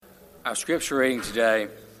Our scripture reading today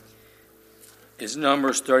is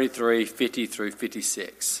Numbers 33, 50 through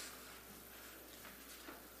 56.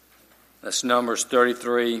 That's Numbers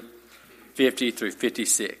 33, 50 through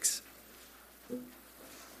 56.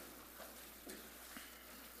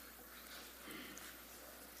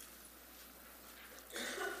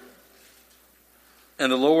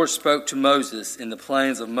 And the Lord spoke to Moses in the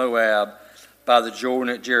plains of Moab by the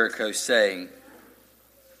Jordan at Jericho, saying,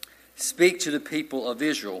 Speak to the people of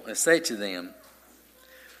Israel and say to them,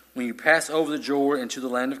 When you pass over the Jordan into the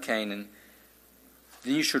land of Canaan,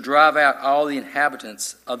 then you shall drive out all the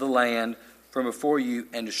inhabitants of the land from before you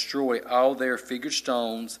and destroy all their figured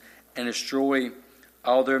stones and destroy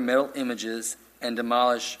all their metal images and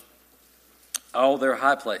demolish all their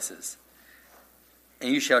high places.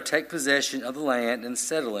 And you shall take possession of the land and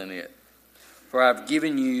settle in it. For I have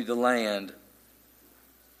given you the land.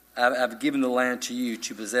 I've given the land to you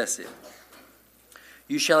to possess it.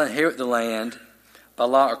 You shall inherit the land by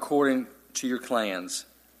lot according to your clans.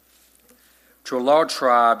 To a large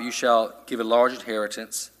tribe you shall give a large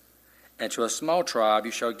inheritance, and to a small tribe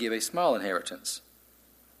you shall give a small inheritance.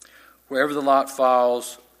 Wherever the lot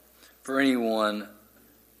falls for anyone,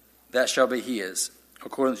 that shall be his.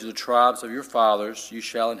 According to the tribes of your fathers you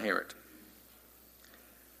shall inherit.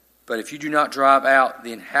 But if you do not drive out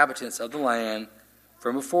the inhabitants of the land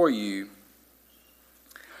from before you,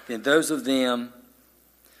 then those of them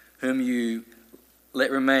whom you let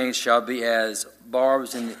remain shall be as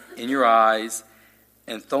barbs in your eyes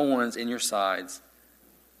and thorns in your sides,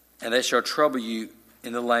 and they shall trouble you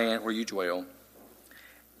in the land where you dwell.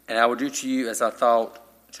 And I will do to you as I thought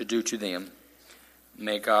to do to them.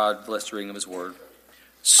 May God bless the reading of his word.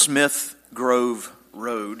 Smith Grove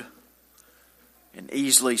Road in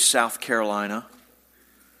Easley, South Carolina.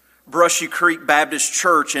 Brushy Creek Baptist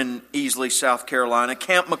Church in Easley, South Carolina.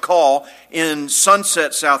 Camp McCall in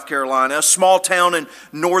Sunset, South Carolina. A small town in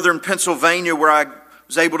northern Pennsylvania where I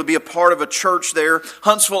was able to be a part of a church there.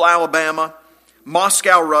 Huntsville, Alabama.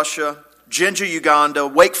 Moscow, Russia. Jinja, Uganda.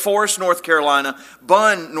 Wake Forest, North Carolina.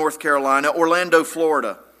 Bunn, North Carolina. Orlando,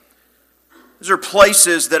 Florida. These are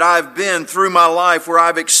places that I've been through my life where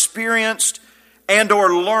I've experienced and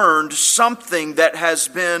or learned something that has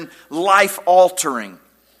been life-altering.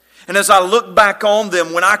 And as I look back on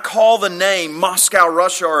them, when I call the name Moscow,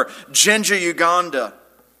 Russia, or Jinja, Uganda,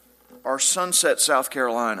 or Sunset, South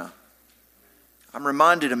Carolina, I'm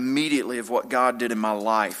reminded immediately of what God did in my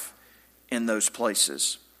life in those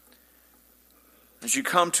places. As you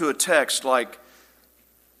come to a text like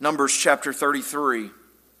Numbers chapter 33,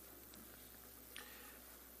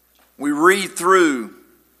 we read through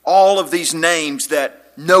all of these names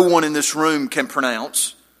that no one in this room can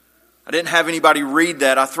pronounce. I didn't have anybody read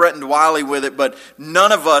that. I threatened Wiley with it, but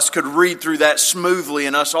none of us could read through that smoothly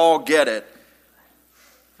and us all get it.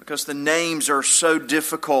 Because the names are so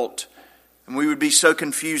difficult and we would be so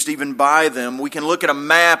confused even by them. We can look at a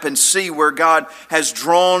map and see where God has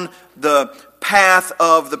drawn the path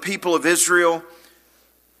of the people of Israel.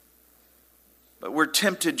 But we're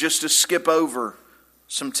tempted just to skip over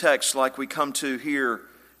some texts like we come to here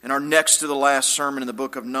in our next to the last sermon in the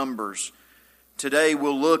book of Numbers. Today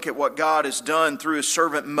we'll look at what God has done through his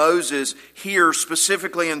servant Moses here,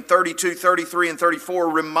 specifically in 32, 33, and 34,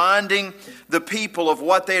 reminding the people of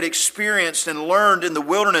what they had experienced and learned in the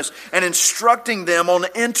wilderness and instructing them on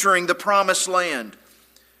entering the promised land.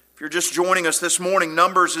 If you're just joining us this morning,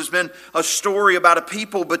 Numbers has been a story about a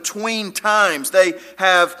people between times. They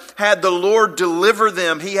have had the Lord deliver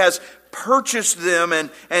them. He has purchased them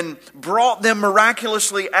and brought them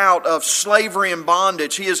miraculously out of slavery and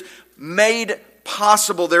bondage. He has made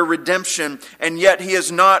possible their redemption, and yet he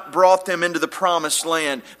has not brought them into the promised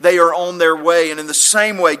land. They are on their way, and in the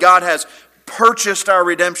same way, God has purchased our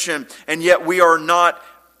redemption, and yet we are not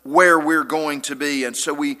where we're going to be. And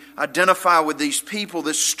so we identify with these people,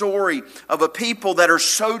 this story of a people that are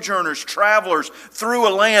sojourners, travelers through a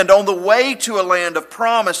land, on the way to a land of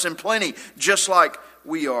promise and plenty, just like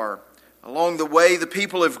we are. Along the way, the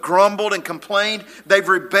people have grumbled and complained. They've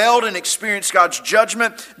rebelled and experienced God's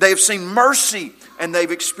judgment. They have seen mercy and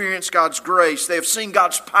they've experienced God's grace. They have seen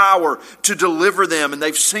God's power to deliver them, and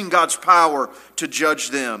they've seen God's power to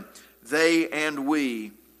judge them. They and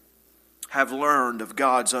we have learned of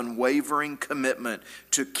God's unwavering commitment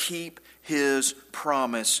to keep his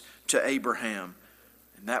promise to Abraham.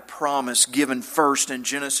 And that promise given first in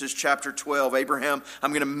Genesis chapter 12, Abraham,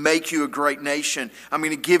 I'm going to make you a great nation. I'm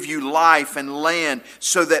going to give you life and land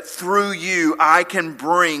so that through you I can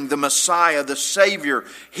bring the Messiah, the Savior.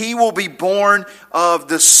 He will be born of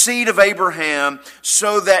the seed of Abraham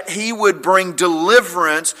so that he would bring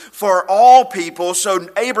deliverance for all people. So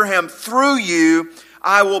Abraham, through you,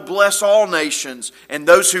 I will bless all nations. And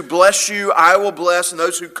those who bless you, I will bless. And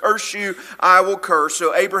those who curse you, I will curse.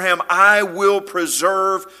 So Abraham, I will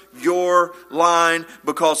preserve your line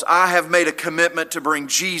because I have made a commitment to bring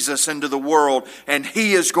Jesus into the world. And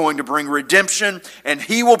He is going to bring redemption. And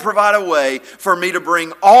He will provide a way for me to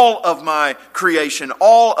bring all of my creation,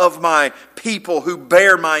 all of my people who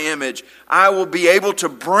bear my image. I will be able to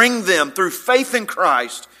bring them through faith in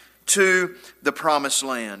Christ to the promised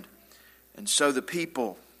land. And so the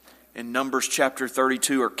people in Numbers chapter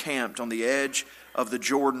 32 are camped on the edge of the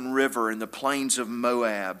Jordan River in the plains of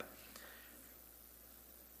Moab.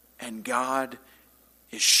 And God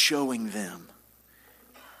is showing them,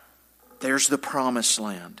 there's the promised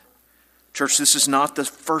land. Church, this is not the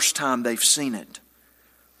first time they've seen it.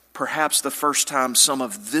 Perhaps the first time some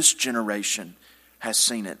of this generation has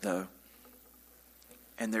seen it, though.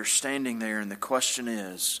 And they're standing there, and the question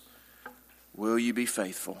is, will you be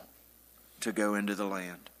faithful to go into the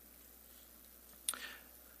land?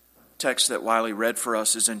 Text that Wiley read for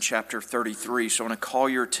us is in chapter 33, so I want to call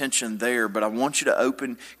your attention there, but I want you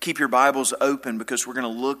to keep your Bibles open because we're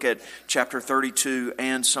going to look at chapter 32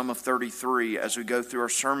 and some of 33 as we go through our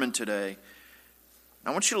sermon today. I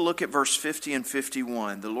want you to look at verse 50 and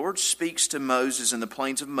 51. The Lord speaks to Moses in the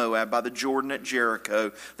plains of Moab by the Jordan at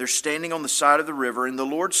Jericho. They're standing on the side of the river, and the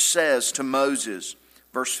Lord says to Moses,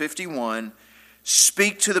 verse 51,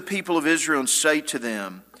 "Speak to the people of Israel and say to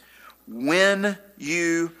them, when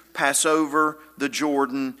you pass over the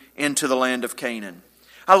Jordan into the land of Canaan."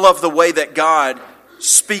 I love the way that God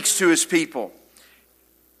speaks to His people.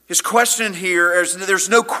 His question here, there's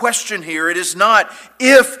no question here. It is not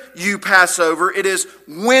if you pass over, it is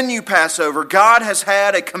when you pass over. God has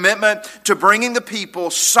had a commitment to bringing the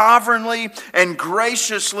people sovereignly and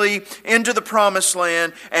graciously into the promised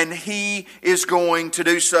land, and He is going to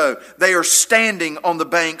do so. They are standing on the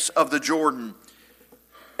banks of the Jordan.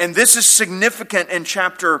 And this is significant in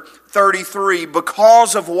chapter 33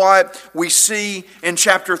 because of what we see in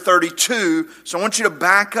chapter 32. So I want you to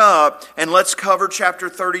back up and let's cover chapter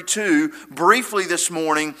 32 briefly this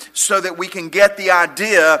morning so that we can get the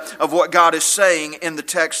idea of what God is saying in the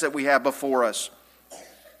text that we have before us.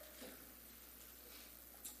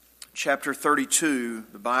 Chapter 32,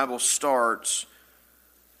 the Bible starts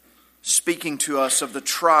speaking to us of the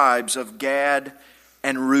tribes of Gad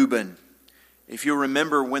and Reuben. If you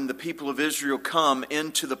remember, when the people of Israel come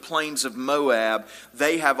into the plains of Moab,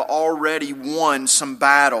 they have already won some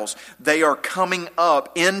battles. They are coming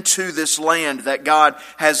up into this land that God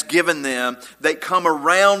has given them. They come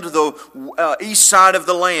around the east side of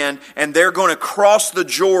the land, and they're going to cross the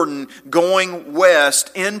Jordan going west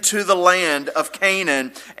into the land of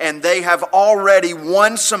Canaan. And they have already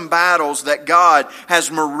won some battles that God has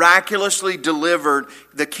miraculously delivered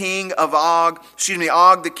the king of Og,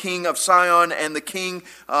 the king of Sihon, and the king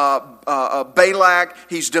Balak.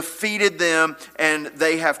 He's defeated them, and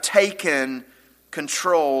they have taken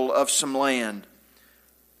control of some land.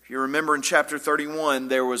 If you remember in chapter 31,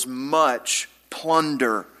 there was much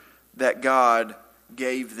plunder that God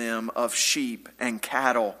gave them of sheep and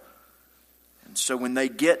cattle. And so when they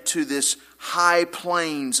get to this high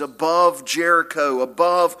plains above Jericho,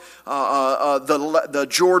 above the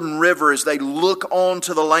Jordan River, as they look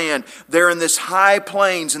onto the land, they're in this high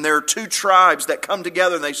plains, and there are two tribes that come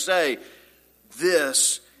together and they say,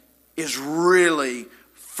 this is really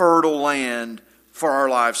fertile land for our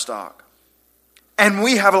livestock. And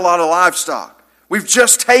we have a lot of livestock. We've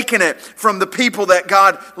just taken it from the people that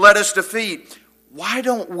God let us defeat. Why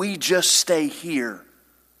don't we just stay here?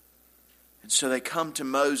 So they come to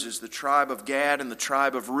Moses, the tribe of Gad and the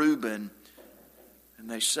tribe of Reuben, and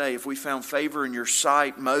they say, if we found favor in your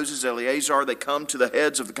sight, Moses, Eleazar, they come to the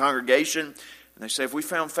heads of the congregation, and they say, if we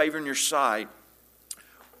found favor in your sight,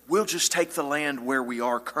 we'll just take the land where we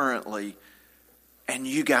are currently, and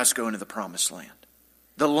you guys go into the promised land.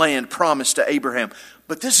 The land promised to Abraham.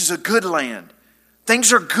 But this is a good land.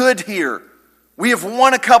 Things are good here. We have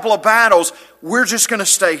won a couple of battles. We're just going to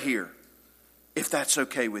stay here, if that's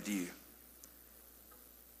okay with you.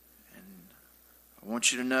 I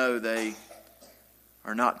want you to know they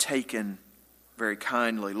are not taken very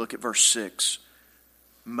kindly. Look at verse 6.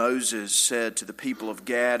 Moses said to the people of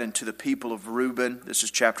Gad and to the people of Reuben, this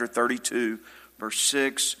is chapter 32, verse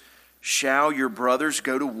 6, "Shall your brothers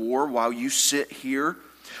go to war while you sit here?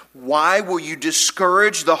 Why will you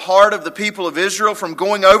discourage the heart of the people of Israel from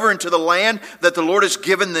going over into the land that the Lord has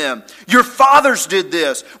given them? Your fathers did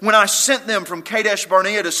this when I sent them from Kadesh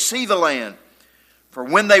Barnea to see the land. For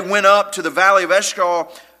when they went up to the valley of Eshcol,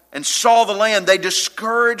 and saw the land, they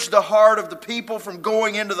discouraged the heart of the people from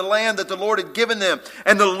going into the land that the Lord had given them.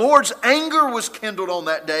 And the Lord's anger was kindled on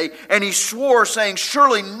that day, and he swore, saying,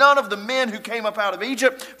 surely none of the men who came up out of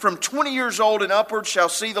Egypt from 20 years old and upward shall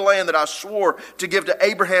see the land that I swore to give to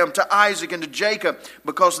Abraham, to Isaac, and to Jacob,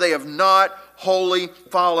 because they have not wholly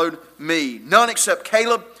followed me. None except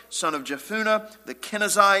Caleb, son of Jephunneh, the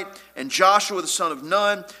Kenizzite, and Joshua, the son of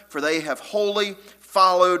Nun, for they have wholly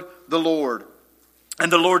followed the Lord.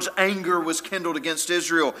 And the Lord's anger was kindled against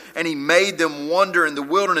Israel, and he made them wander in the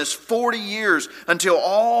wilderness 40 years, until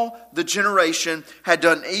all the generation that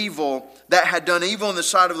had done evil in the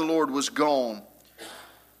sight of the Lord was gone.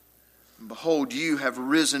 And behold, you have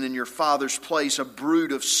risen in your father's place a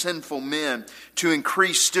brood of sinful men, to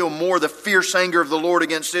increase still more the fierce anger of the Lord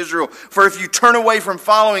against Israel. For if you turn away from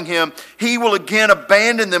following him, he will again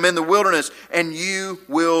abandon them in the wilderness, and you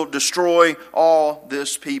will destroy all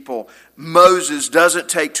this people. Moses doesn't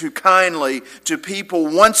take too kindly to people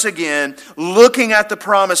once again looking at the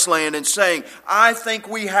promised land and saying, I think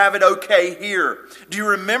we have it okay here. Do you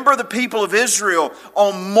remember the people of Israel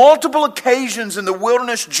on multiple occasions in the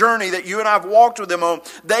wilderness journey that you and I have walked with them on?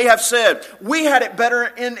 They have said, we had it better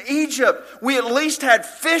in Egypt. We at least had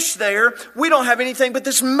fish there. We don't have anything but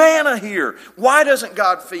this manna here. Why doesn't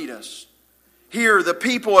God feed us? Here, the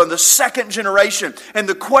people in the second generation, and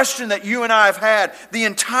the question that you and I have had the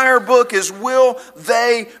entire book is, will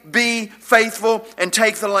they be faithful and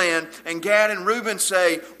take the land? And Gad and Reuben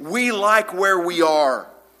say, we like where we are.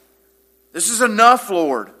 This is enough,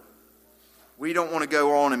 Lord. We don't want to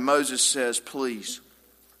go on. And Moses says, please,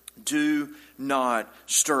 do not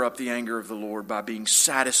stir up the anger of the Lord by being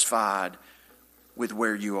satisfied with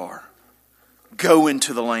where you are. Go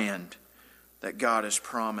into the land that God has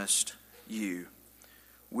promised you.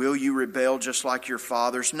 Will you rebel just like your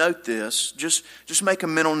fathers? Note this. Just make a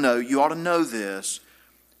mental note. You ought to know this.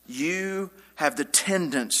 You have the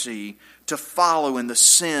tendency to follow in the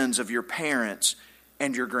sins of your parents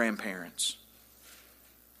and your grandparents.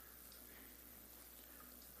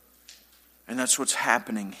 And that's what's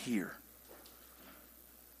happening here.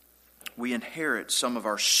 We inherit some of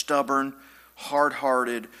our stubborn,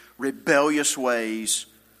 hard-hearted, rebellious ways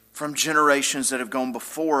from generations that have gone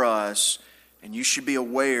before us, and you should be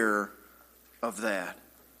aware of that.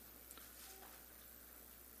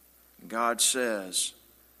 God says,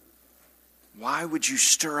 why would you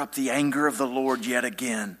stir up the anger of the Lord yet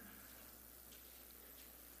again?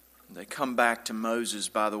 They come back to Moses,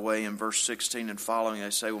 by the way, in verse 16 and following. They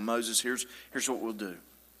say, well, Moses, here's what we'll do.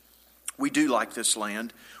 We do like this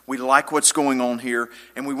land. We like what's going on here,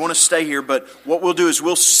 and we want to stay here. But what we'll do is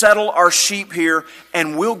we'll settle our sheep here,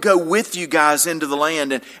 and we'll go with you guys into the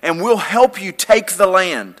land, and we'll help you take the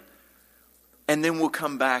land. And then we'll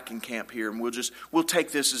come back and camp here, and we'll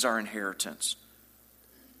take this as our inheritance.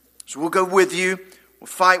 So we'll go with you. We'll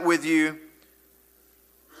fight with you.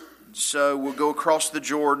 So we'll go across the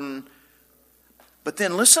Jordan. But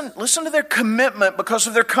then listen to their commitment because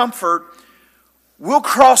of their comfort. We'll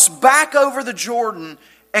cross back over the Jordan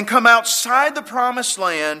and come outside the promised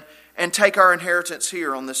land and take our inheritance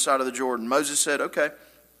here on this side of the Jordan. Moses said, okay,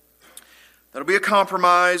 that'll be a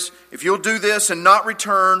compromise. If you'll do this and not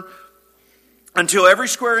return until every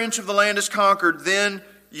square inch of the land is conquered, then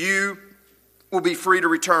you will be free to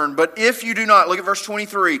return. But if you do not, look at verse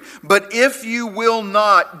 23, but if you will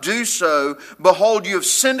not do so, behold, you have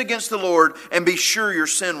sinned against the Lord, and be sure your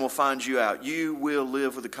sin will find you out. You will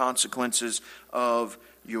live with the consequences of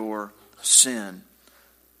your sin.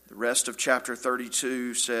 The rest of chapter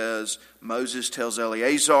 32 says, Moses tells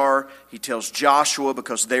Eleazar, he tells Joshua,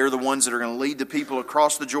 because they're the ones that are going to lead the people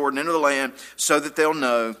across the Jordan into the land so that they'll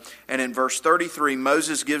know. And in verse 33,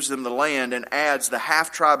 Moses gives them the land and adds the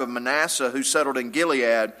half-tribe of Manasseh who settled in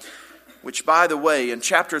Gilead, which, by the way, in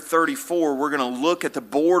chapter 34, we're going to look at the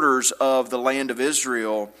borders of the land of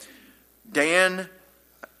Israel. Gad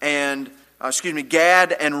and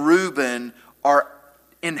Reuben are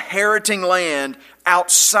inheriting land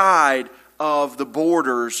outside of the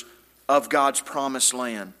borders of God's promised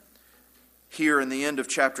land. Here in the end of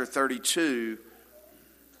chapter 32,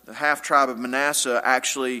 the half-tribe of Manasseh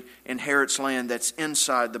actually inherits land that's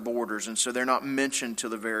inside the borders, and so they're not mentioned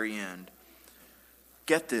till the very end.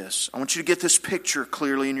 Get this. I want you to get this picture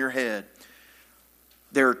clearly in your head.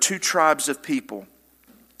 There are two tribes of people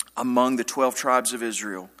among the 12 tribes of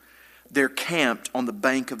Israel. They're camped on the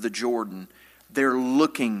bank of the Jordan. They're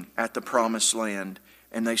looking at the promised land,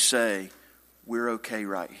 and they say, we're okay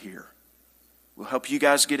right here. We'll help you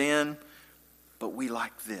guys get in, but we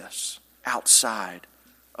like this, outside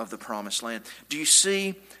of the promised land. Do you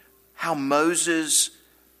see how Moses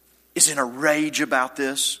is in a rage about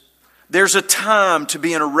this? There's a time to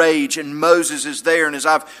be in a rage, and Moses is there. And as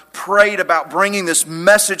I've prayed about bringing this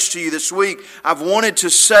message to you this week, I've wanted to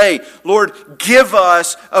say, Lord, give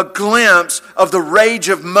us a glimpse of the rage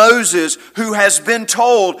of Moses, who has been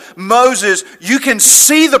told, Moses, you can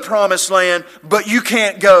see the promised land, but you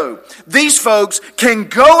can't go. These folks can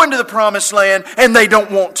go into the promised land, and they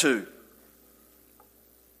don't want to.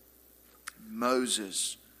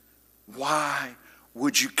 Moses, why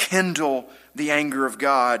would you kindle the anger of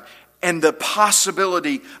God and the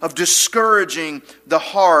possibility of discouraging the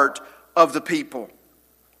heart of the people,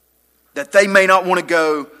 that they may not want to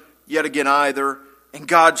go yet again either, and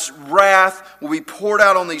God's wrath will be poured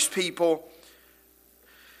out on these people?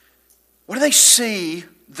 What do they see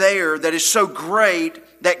there that is so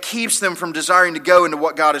great that keeps them from desiring to go into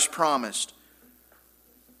what God has promised?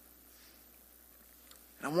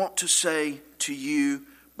 And I want to say to you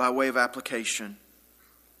by way of application,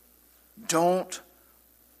 don't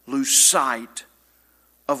lose sight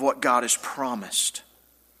of what God has promised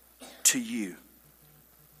to you,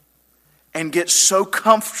 and get so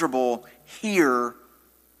comfortable here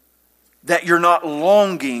that you're not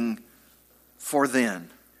longing for then.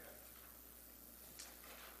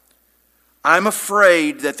 I'm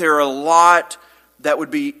afraid that there are a lot that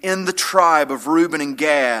would be in the tribe of Reuben and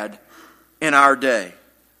Gad in our day.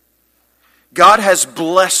 God has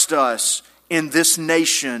blessed us in this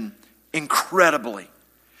nation incredibly.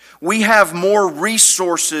 We have more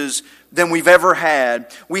resources than we've ever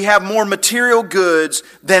had. We have more material goods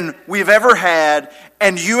than we've ever had.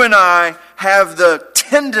 And you and I have the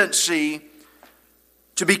tendency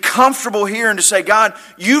to be comfortable here and to say, God,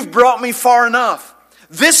 you've brought me far enough.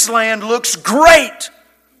 This land looks great.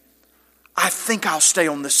 I think I'll stay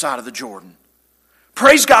on this side of the Jordan.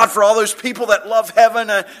 Praise God for all those people that love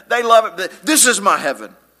heaven. They love it. This is my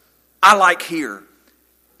heaven. I like here.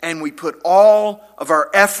 And we put all of our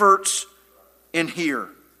efforts in here.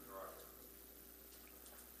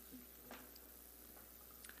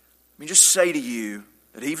 Let me just say to you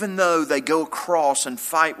that even though they go across and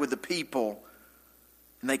fight with the people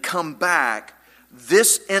and they come back,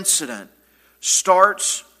 this incident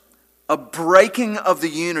starts a breaking of the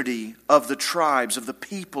unity of the tribes, of the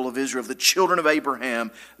people of Israel, of the children of Abraham,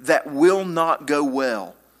 that will not go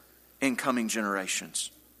well in coming generations.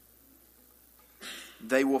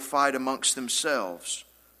 They will fight amongst themselves.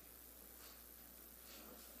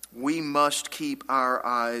 We must keep our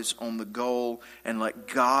eyes on the goal and let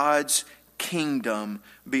God's kingdom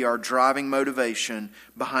be our driving motivation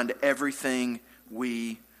behind everything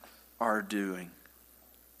we are doing.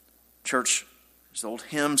 Church, as the old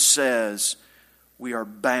hymn says, we are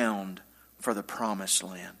bound for the promised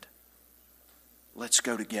land. Let's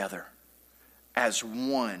go together as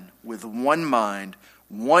one, with one mind,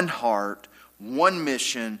 one heart, one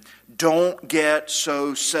mission. Don't get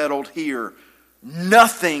so settled here.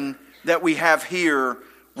 Nothing that we have here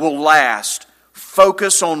will last.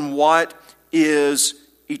 Focus on what is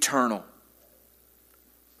eternal.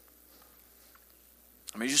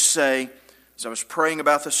 Let me just say, as I was praying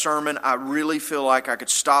about the sermon, I really feel like I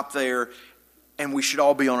could stop there and we should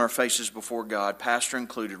all be on our faces before God, pastor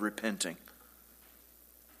included, repenting.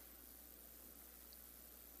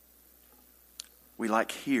 We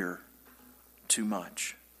like here too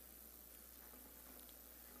much.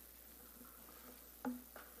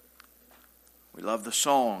 We love the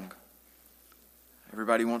song,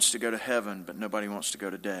 everybody wants to go to heaven, but nobody wants to go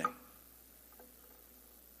today.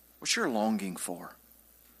 What's your longing for?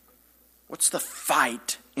 What's the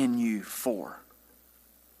fight in you for?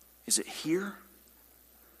 Is it here?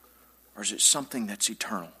 Or is it something that's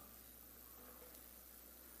eternal?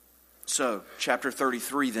 So, chapter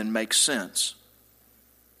 33 then makes sense.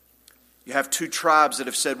 You have two tribes that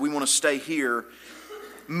have said, we want to stay here.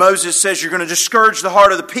 Moses says, you're going to discourage the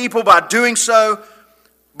heart of the people by doing so,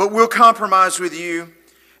 but we'll compromise with you.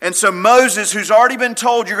 And so Moses, who's already been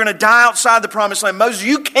told you're going to die outside the promised land, Moses,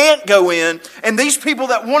 you can't go in. And these people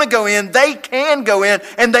that want to go in, they can go in,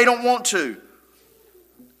 and they don't want to.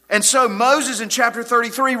 And so Moses in chapter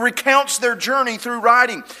 33 recounts their journey through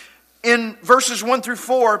writing. In verses 1 through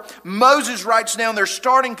 4, Moses writes down their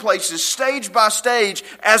starting places, stage by stage,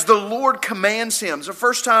 as the Lord commands him. It's the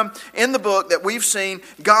first time in the book that we've seen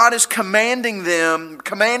God is commanding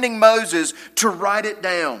Moses to write it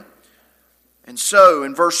down. And so,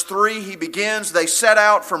 in verse 3, he begins, they set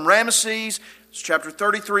out from Ramesses, it's chapter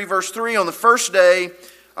 33, verse 3, on the first month,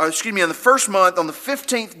 on the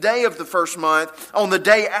 15th day of the first month, on the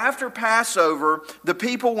day after Passover, the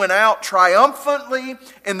people went out triumphantly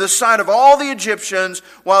in the sight of all the Egyptians,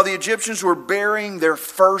 while the Egyptians were burying their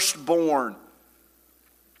firstborn.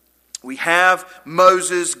 we have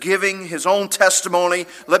Moses giving his own testimony.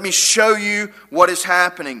 Let me show you what is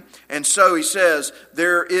happening. And so he says,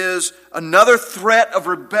 there is another threat of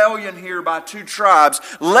rebellion here by two tribes.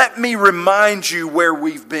 Let me remind you where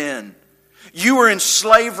we've been. You were in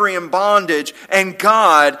slavery and bondage, and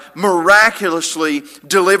God miraculously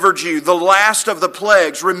delivered you. The last of the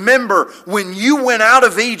plagues. Remember, when you went out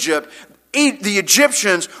of Egypt, the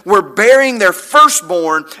Egyptians were burying their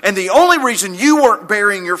firstborn, and the only reason you weren't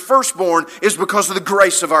burying your firstborn is because of the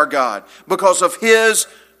grace of our God, because of His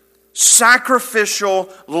sacrificial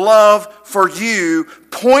love for you,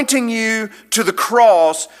 pointing you to the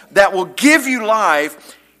cross that will give you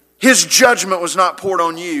life. His judgment was not poured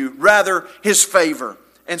on you, rather His favor.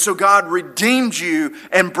 And so God redeemed you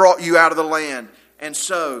and brought you out of the land. And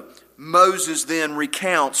so Moses then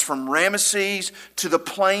recounts from Ramesses to the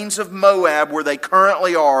plains of Moab, where they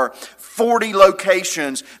currently are, 40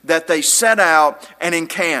 locations that they set out and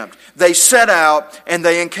encamped. They set out and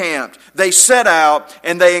they encamped. They set out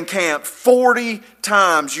and they encamped. 40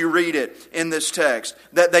 times you read it in this text.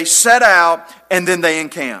 That they set out and then they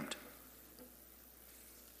encamped.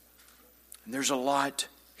 And there's a lot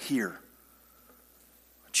here.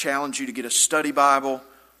 I challenge you to get a study Bible,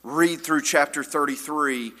 read through chapter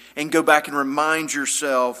 33, and go back and remind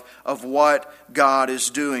yourself of what God is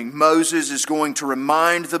doing. Moses is going to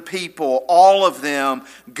remind the people, all of them,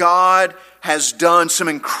 God has done some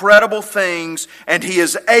incredible things, and He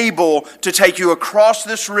is able to take you across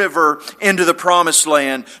this river into the promised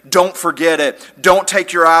land. Don't forget it. Don't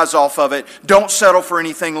take your eyes off of it. Don't settle for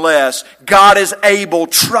anything less. God is able.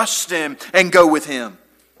 Trust Him and go with Him.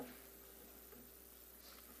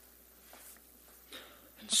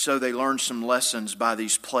 So they learned some lessons by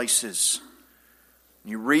these places.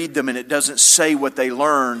 You read them and it doesn't say what they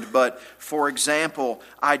learned, but for example,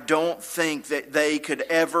 I don't think that they could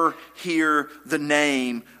ever hear the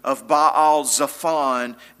name of Baal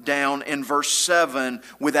Zephon down in verse 7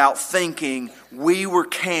 without thinking, we were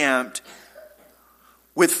camped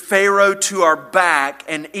with Pharaoh to our back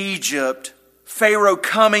and Egypt, Pharaoh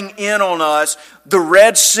coming in on us, the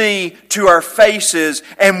Red Sea to our faces,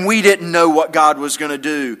 and we didn't know what God was going to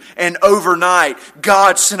do. And overnight,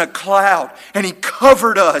 God sent a cloud, and He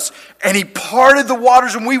covered us, and He parted the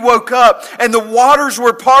waters, and we woke up, and the waters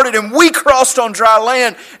were parted, and we crossed on dry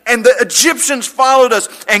land, and the Egyptians followed us,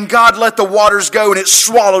 and God let the waters go, and it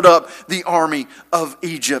swallowed up the army of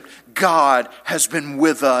Egypt. God has been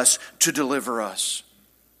with us to deliver us.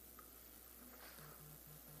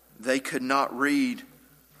 They could not read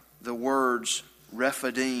the words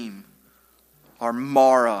Rephidim or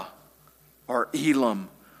Mara or Elam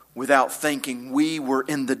without thinking we were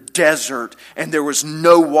in the desert and there was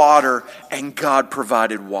no water and God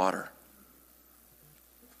provided water.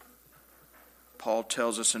 Paul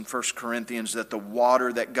tells us in 1 Corinthians that the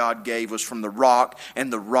water that God gave was from the rock,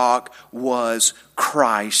 and the rock was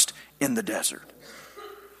Christ in the desert.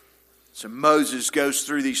 So Moses goes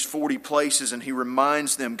through these 40 places and he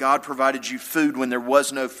reminds them, God provided you food when there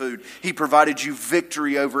was no food. He provided you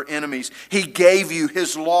victory over enemies. He gave you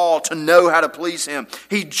His law to know how to please Him.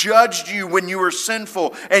 He judged you when you were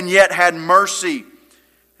sinful and yet had mercy.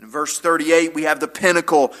 In verse 38, we have the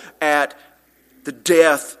pinnacle at the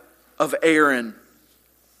death of Aaron.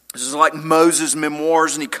 This is like Moses'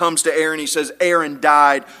 memoirs, and he comes to Aaron. He says, Aaron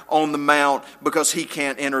died on the mount because he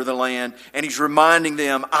can't enter the land. And he's reminding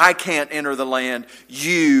them, I can't enter the land.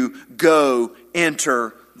 You go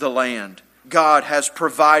enter the land. God has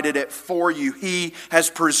provided it for you. He has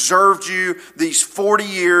preserved you these 40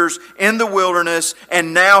 years in the wilderness,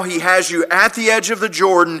 and now He has you at the edge of the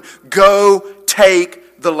Jordan. Go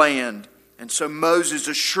take the land. And so Moses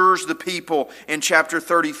assures the people in chapter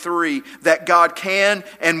 33 that God can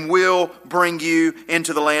and will bring you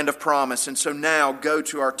into the land of promise. And so now go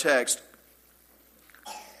to our text.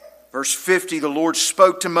 Verse 50, the Lord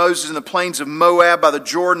spoke to Moses in the plains of Moab by the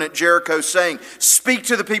Jordan at Jericho, saying, speak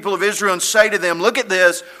to the people of Israel and say to them, look at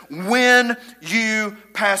this, when you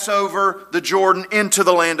pass over the Jordan into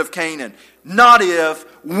the land of Canaan. Not if,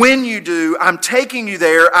 when you do, I'm taking you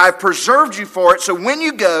there, I've preserved you for it. So when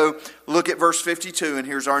you go, look at verse 52, and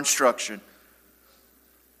here's our instruction.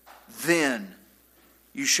 Then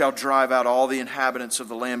you shall drive out all the inhabitants of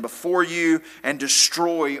the land before you and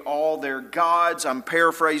destroy all their gods. I'm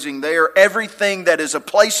paraphrasing there. Everything that is a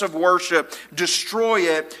place of worship, destroy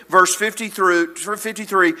it. Verse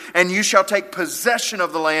 53, and you shall take possession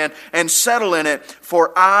of the land and settle in it,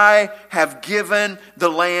 for I have given the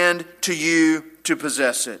land to you to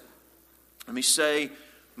possess it. Let me say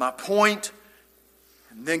my point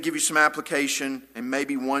and then give you some application and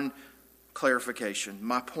maybe one clarification.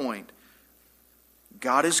 My point: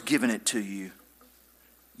 God has given it to you.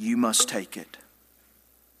 you must take it.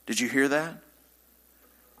 Did you hear that?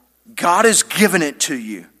 God has given it to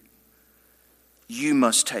you. You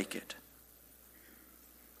must take it.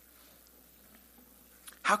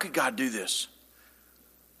 How could God do this?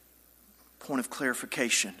 Point of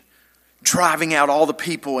clarification. Driving out all the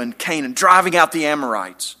people in Canaan, driving out the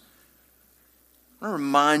Amorites. I want to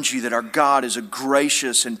remind you that our God is a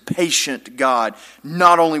gracious and patient God,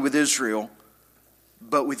 not only with Israel,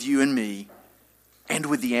 but with you and me, and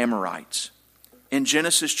with the Amorites. In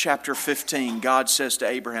Genesis chapter 15, God says to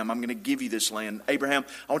Abraham, I'm going to give you this land. Abraham,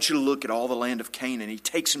 I want you to look at all the land of Canaan. He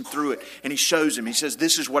takes him through it and he shows him. He says,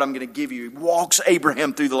 this is what I'm going to give you. He walks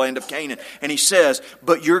Abraham through the land of Canaan. And he says,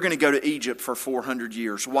 but you're going to go to Egypt for 400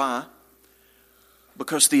 years. Why?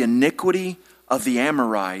 Because the iniquity of the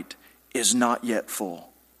Amorite is not yet full.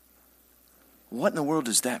 What in the world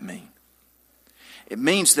does that mean? It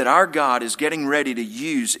means that our God is getting ready to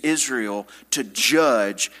use Israel to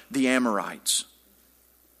judge the Amorites.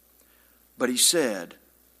 But he said,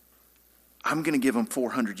 I'm going to give them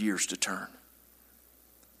 400 years to turn.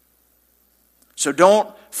 So don't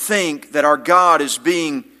think that our God is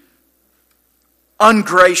being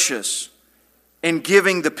ungracious in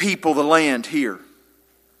giving the people the land here.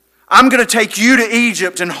 I'm going to take you to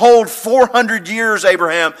Egypt and hold 400 years,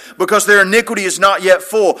 Abraham, because their iniquity is not yet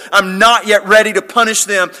full. I'm not yet ready to punish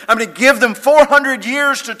them. I'm going to give them 400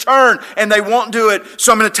 years to turn, and they won't do it,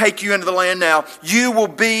 so I'm going to take you into the land now. You will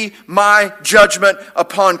be my judgment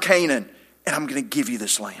upon Canaan, and I'm going to give you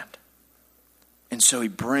this land. And so he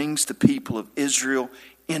brings the people of Israel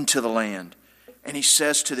into the land, and he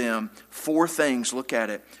says to them 4 things. Look at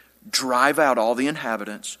it. Drive out all the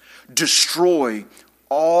inhabitants. Destroy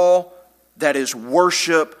all that is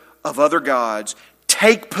worship of other gods.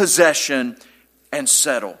 Take possession and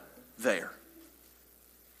settle there.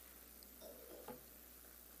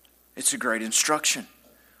 It's a great instruction.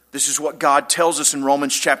 This is what God tells us in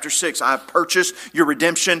Romans chapter 6. I have purchased your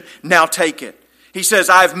redemption, now take it. He says,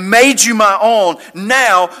 I have made you my own,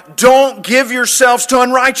 now don't give yourselves to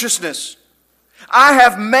unrighteousness. I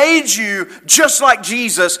have made you just like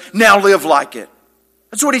Jesus, now live like it.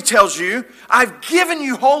 That's what he tells you. I've given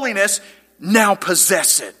you holiness, now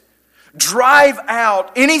possess it. Drive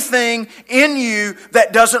out anything in you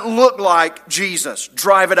that doesn't look like Jesus.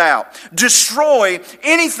 Drive it out. Destroy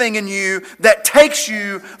anything in you that takes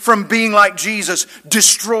you from being like Jesus.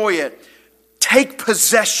 Destroy it. Take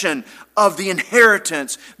possession of the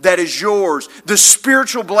inheritance that is yours. The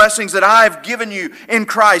spiritual blessings that I have given you in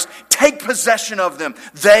Christ. Take possession of them.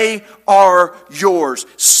 They are yours.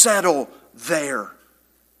 Settle there.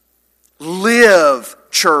 Live,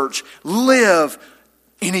 church. Live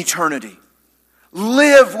in eternity.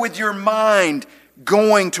 Live with your mind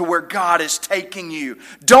going to where God is taking you.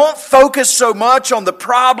 Don't focus so much on the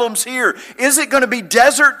problems here. Is it going to be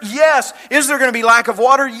desert? Yes. Is there going to be lack of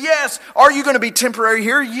water? Yes. Are you going to be temporary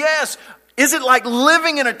here? Yes. Is it like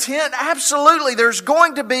living in a tent? Absolutely. There's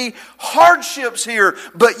going to be hardships here,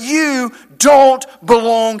 but you don't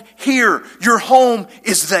belong here. Your home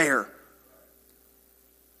is there.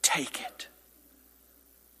 Take it.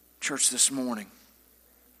 Church, this morning,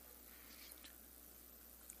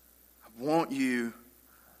 I want you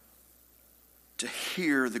to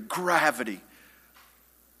hear the gravity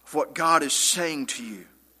of what God is saying to you.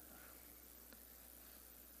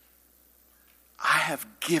 I have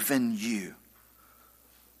given you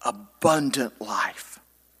abundant life.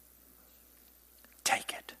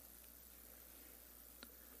 Take it.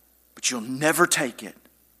 But you'll never take it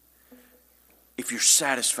if you're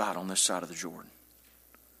satisfied on this side of the Jordan.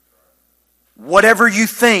 Whatever you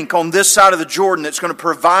think on this side of the Jordan that's going to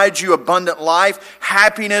provide you abundant life,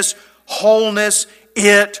 happiness, wholeness,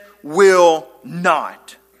 it will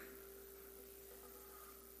not.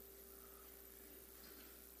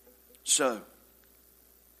 So,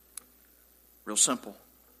 real simple.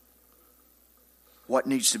 What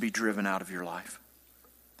needs to be driven out of your life?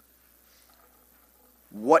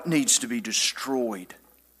 What needs to be destroyed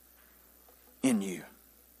in you?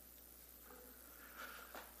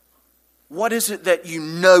 What is it that you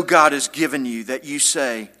know God has given you that you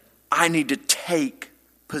say, I need to take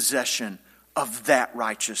possession of that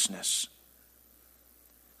righteousness?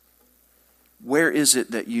 Where is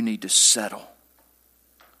it that you need to settle?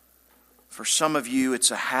 For some of you,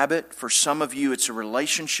 it's a habit. For some of you, it's a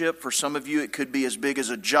relationship. For some of you, it could be as big as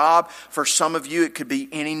a job. For some of you, it could be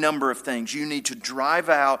any number of things. You need to drive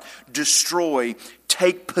out, destroy,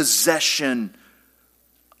 take possession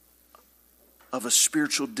of a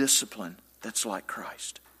spiritual discipline that's like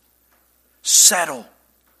Christ. Settle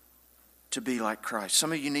to be like Christ.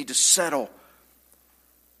 Some of you need to settle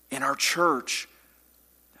in our church.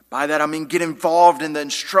 By that I mean get involved in the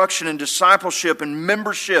instruction and discipleship and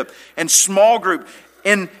membership and small group,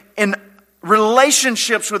 in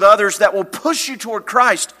relationships with others that will push you toward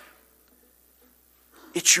Christ.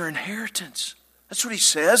 It's your inheritance. That's what he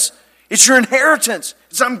says. It's your inheritance.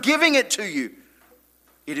 I'm giving it to you.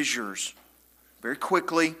 It is yours. Very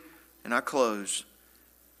quickly, and I close,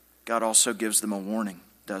 God also gives them a warning,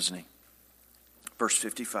 doesn't he? Verse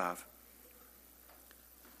 55.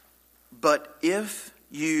 But if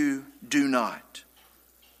you do not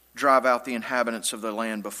drive out the inhabitants of the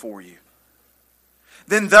land before you,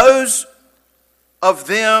 then those of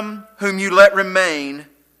them whom you let remain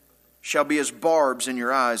shall be as barbs in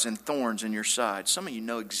your eyes and thorns in your side. Some of you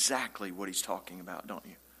know exactly what he's talking about, don't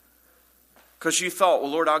you? Because you thought,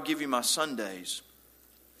 well, Lord, I'll give you my Sundays.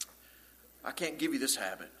 I can't give you this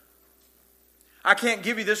habit. I can't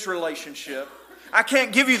give you this relationship. I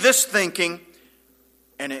can't give you this thinking.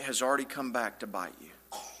 And it has already come back to bite you.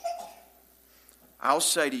 I'll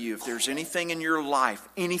say to you, if there's anything in your life,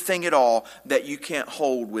 anything at all, that you can't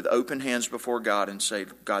hold with open hands before God and say,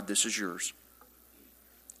 God, this is yours.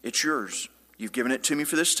 It's yours. You've given it to me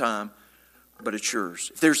for this time, but it's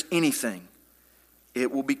yours. If there's anything,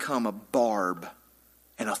 it will become a barb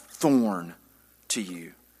and a thorn to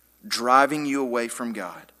you, driving you away from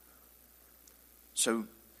God. So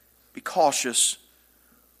be cautious.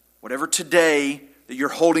 Whatever today that you're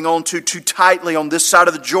holding on to too tightly on this side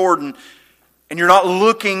of the Jordan, and you're not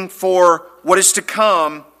looking for what is to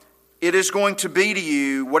come, it is going to be to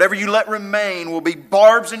you. Whatever you let remain will be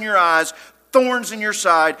barbs in your eyes, thorns in your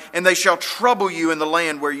side, and they shall trouble you in the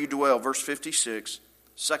land where you dwell. Verse 56,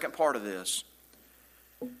 second part of this.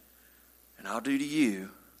 And I'll do to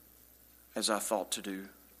you as I thought to do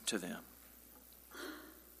to them.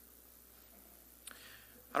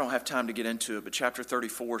 I don't have time to get into it, but chapter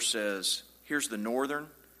 34 says, here's the northern,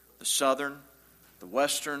 the southern, the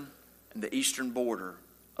western, and the eastern border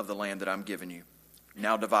of the land that I'm giving you.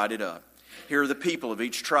 Now divide it up. Here are the people of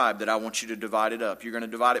each tribe that I want you to divide it up. You're going to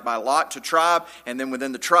divide it by lot to tribe, and then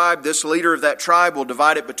within the tribe, this leader of that tribe will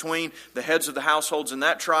divide it between the heads of the households in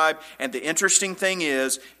that tribe. And the interesting thing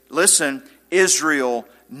is, listen, Israel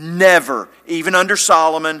never, even under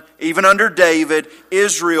Solomon, even under David,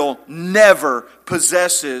 Israel never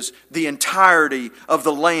possesses the entirety of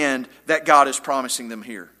the land that God is promising them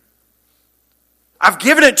here. I've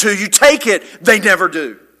given it to you, take it. They never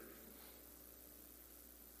do.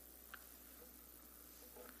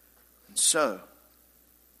 And so,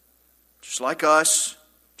 just like us,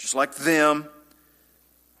 just like them,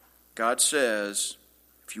 God says,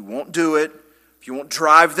 if you won't do it, if you won't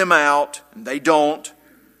drive them out, and they don't,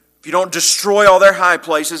 if you don't destroy all their high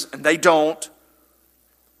places, and they don't,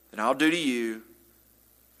 then I'll do to you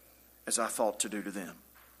as I thought to do to them.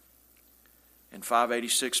 In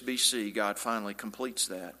 586 BC, God finally completes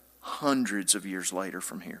that, hundreds of years later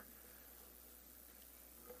from here.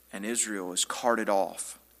 And Israel is carted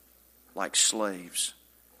off like slaves,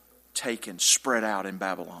 taken, spread out in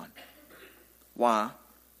Babylon. Why?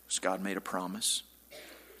 Because God made a promise.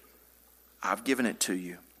 I've given it to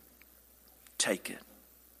you. Take it.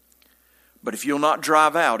 But if you'll not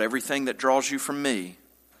drive out everything that draws you from me,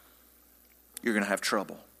 you're going to have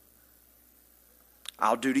trouble.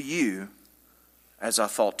 I'll do to you as I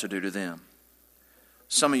thought to do to them.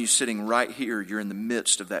 Some of you sitting right here, you're in the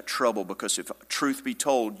midst of that trouble because if truth be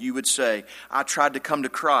told, you would say, I tried to come to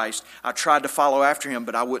Christ, I tried to follow after Him,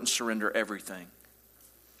 but I wouldn't surrender everything.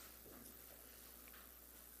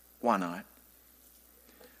 Why not?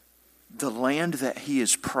 The land that He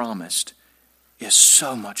has promised is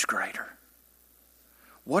so much greater.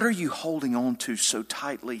 What are you holding on to so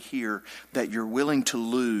tightly here that you're willing to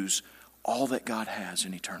lose all that God has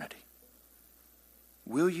in eternity?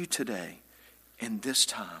 Will you today, in this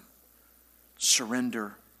time,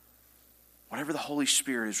 surrender whatever the Holy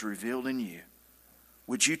Spirit has revealed in you?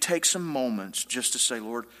 Would you take some moments just to say,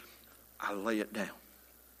 Lord, I lay it down.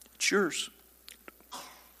 It's yours.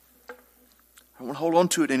 I don't want to hold on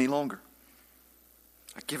to it any longer.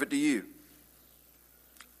 I give it to you.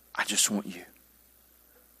 I just want you.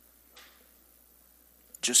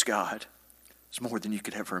 Just God is more than you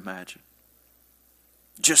could ever imagine.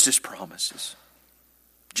 Just His promises.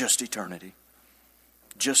 Just eternity.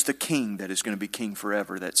 Just the King that is going to be King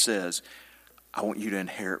forever that says, I want you to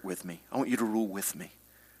inherit with me. I want you to rule with me.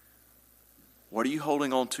 What are you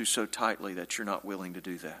holding on to so tightly that you're not willing to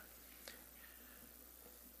do that?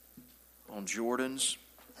 On Jordan's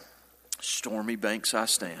stormy banks I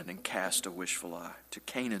stand and cast a wishful eye to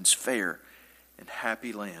Canaan's fair and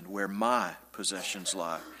happy land where my possessions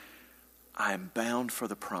lie. I am bound for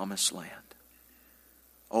the promised land.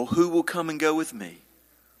 Oh, who will come and go with me?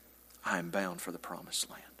 I am bound for the promised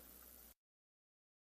land.